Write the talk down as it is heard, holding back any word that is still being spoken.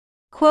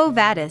Quo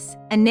Vadis,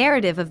 a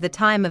narrative of the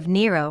time of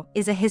Nero,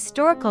 is a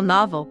historical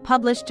novel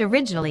published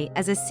originally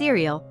as a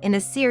serial in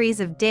a series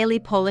of daily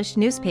Polish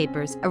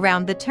newspapers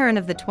around the turn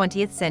of the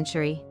 20th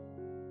century.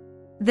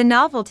 The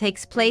novel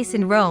takes place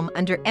in Rome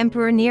under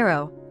Emperor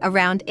Nero,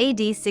 around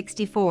AD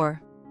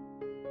 64.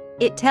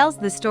 It tells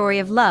the story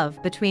of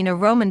love between a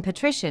Roman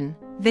patrician,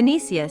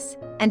 Vinicius,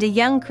 and a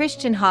young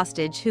Christian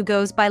hostage who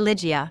goes by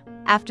Lygia,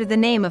 after the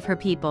name of her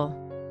people.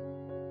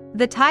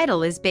 The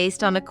title is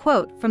based on a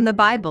quote from the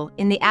Bible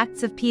in the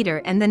Acts of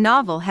Peter, and the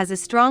novel has a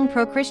strong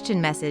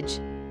pro-Christian message,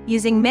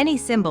 using many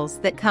symbols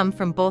that come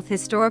from both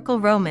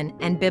historical Roman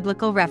and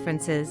biblical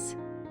references.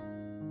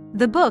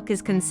 The book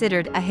is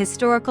considered a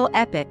historical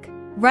epic,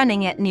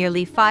 running at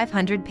nearly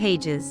 500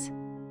 pages.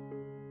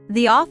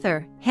 The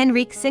author,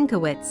 Henryk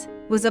Sienkiewicz,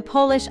 was a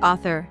Polish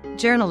author,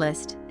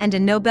 journalist, and a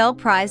Nobel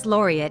Prize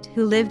laureate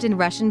who lived in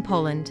Russian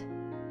Poland.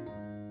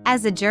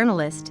 As a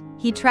journalist,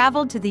 he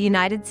traveled to the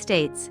United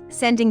States,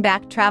 sending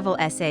back travel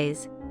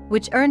essays,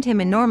 which earned him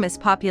enormous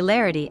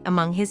popularity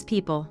among his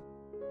people.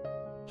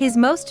 His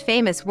most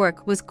famous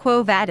work was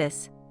Quo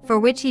Vadis, for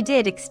which he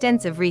did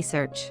extensive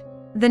research.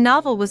 The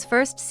novel was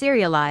first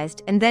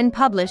serialized and then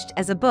published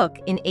as a book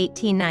in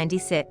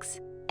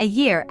 1896, a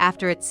year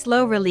after its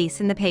slow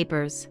release in the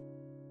papers.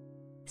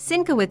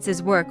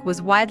 Sienkiewicz's work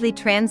was widely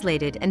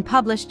translated and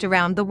published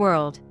around the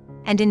world,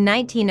 and in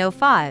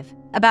 1905,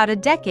 about a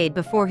decade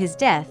before his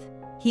death,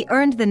 he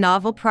earned the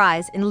Nobel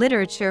Prize in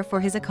Literature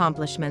for his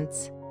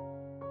accomplishments.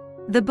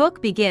 The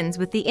book begins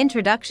with the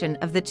introduction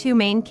of the two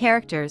main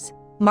characters,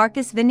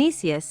 Marcus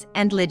Vinicius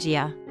and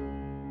Lygia.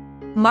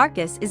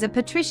 Marcus is a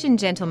patrician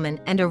gentleman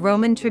and a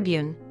Roman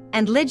tribune,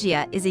 and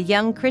Lygia is a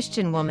young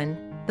Christian woman,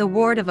 the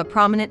ward of a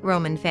prominent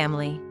Roman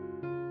family.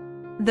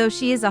 Though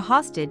she is a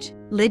hostage,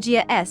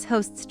 Lygia's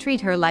hosts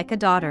treat her like a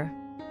daughter.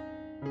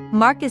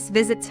 Marcus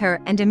visits her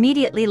and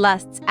immediately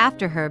lusts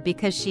after her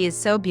because she is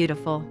so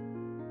beautiful.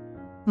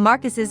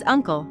 Marcus's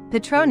uncle,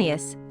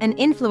 Petronius, an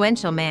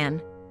influential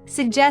man,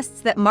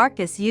 suggests that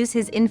Marcus use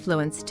his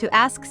influence to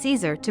ask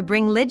Caesar to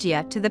bring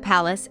Lygia to the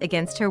palace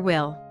against her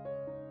will.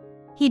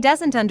 He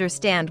doesn't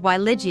understand why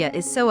Lygia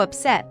is so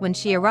upset when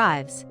she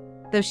arrives,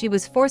 though she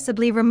was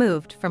forcibly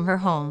removed from her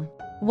home.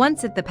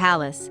 Once at the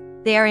palace,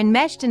 they are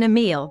enmeshed in a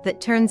meal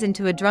that turns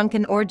into a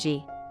drunken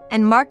orgy,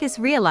 and Marcus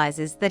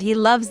realizes that he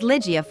loves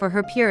Lygia for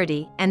her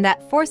purity and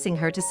that forcing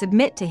her to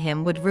submit to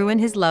him would ruin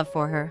his love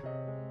for her.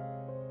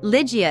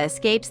 Lygia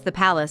escapes the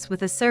palace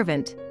with a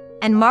servant,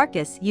 and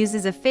Marcus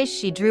uses a fish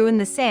she drew in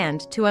the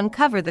sand to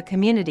uncover the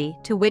community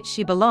to which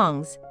she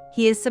belongs.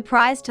 He is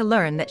surprised to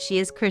learn that she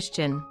is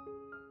Christian.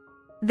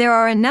 There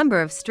are a number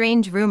of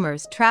strange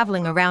rumors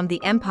traveling around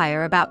the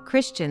empire about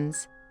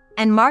Christians,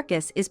 and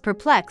Marcus is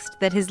perplexed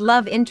that his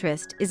love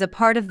interest is a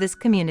part of this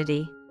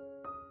community.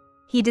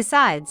 He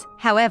decides,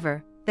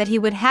 however, that he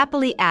would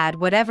happily add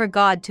whatever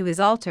god to his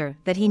altar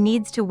that he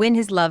needs to win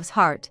his love's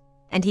heart,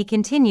 and he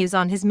continues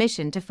on his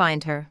mission to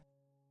find her.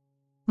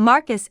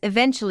 Marcus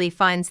eventually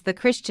finds the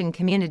Christian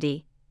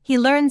community. He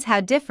learns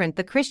how different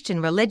the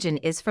Christian religion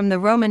is from the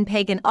Roman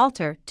pagan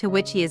altar to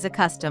which he is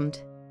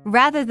accustomed.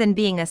 Rather than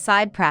being a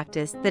side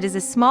practice that is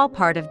a small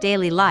part of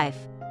daily life,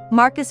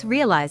 Marcus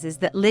realizes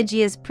that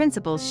Lygia's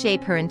principles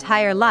shape her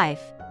entire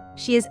life.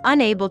 She is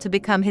unable to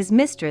become his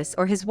mistress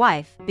or his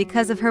wife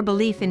because of her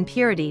belief in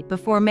purity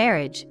before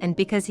marriage and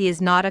because he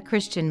is not a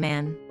Christian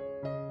man.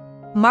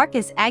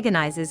 Marcus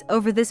agonizes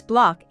over this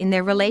block in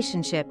their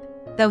relationship,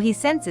 though he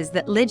senses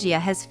that Lygia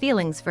has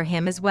feelings for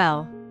him as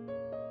well.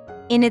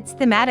 In its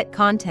thematic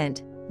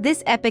content,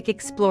 this epic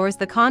explores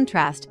the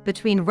contrast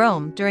between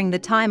Rome during the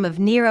time of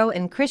Nero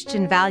and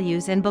Christian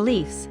values and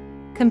beliefs,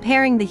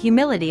 comparing the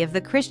humility of the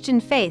Christian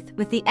faith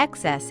with the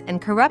excess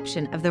and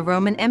corruption of the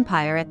Roman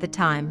Empire at the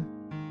time.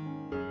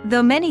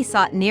 Though many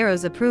sought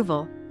Nero's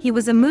approval, he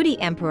was a moody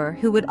emperor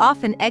who would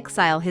often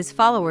exile his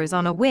followers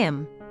on a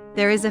whim.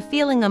 There is a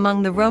feeling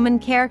among the Roman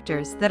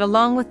characters that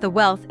along with the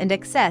wealth and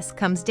excess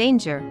comes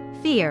danger,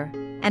 fear,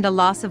 and a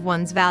loss of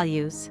one's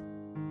values.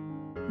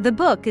 The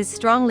book is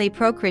strongly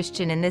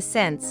pro-Christian in this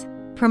sense,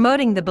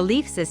 promoting the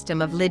belief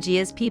system of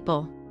Lygia's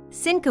people.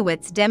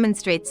 Sienkiewicz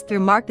demonstrates through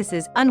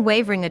Marcus's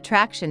unwavering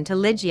attraction to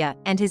Lygia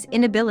and his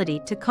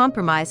inability to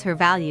compromise her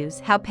values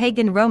how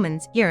pagan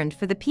Romans yearned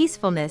for the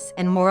peacefulness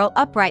and moral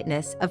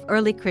uprightness of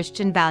early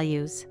Christian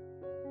values.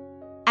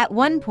 At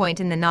one point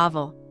in the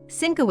novel,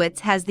 Sienkiewicz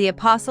has the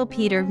Apostle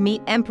Peter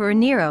meet Emperor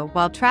Nero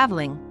while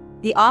traveling.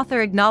 The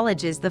author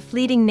acknowledges the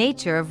fleeting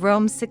nature of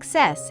Rome's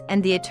success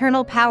and the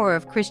eternal power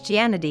of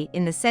Christianity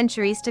in the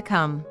centuries to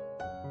come.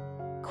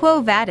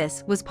 Quo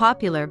Vadis was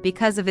popular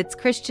because of its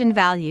Christian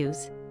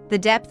values, the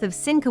depth of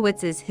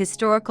Sienkiewicz's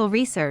historical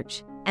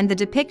research, and the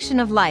depiction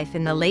of life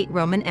in the late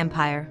Roman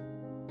Empire.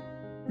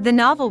 The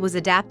novel was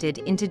adapted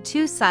into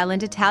two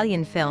silent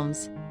Italian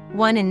films,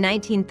 one in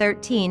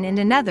 1913 and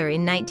another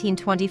in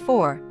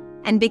 1924,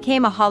 and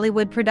became a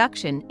Hollywood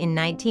production in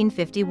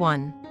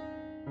 1951.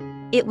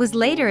 It was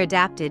later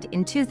adapted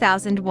in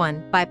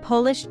 2001 by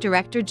Polish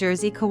director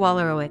Jerzy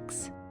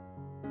Kowalorowicz.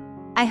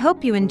 I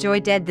hope you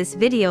enjoyed this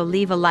video.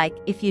 Leave a like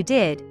if you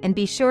did and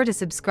be sure to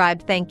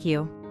subscribe. Thank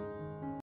you.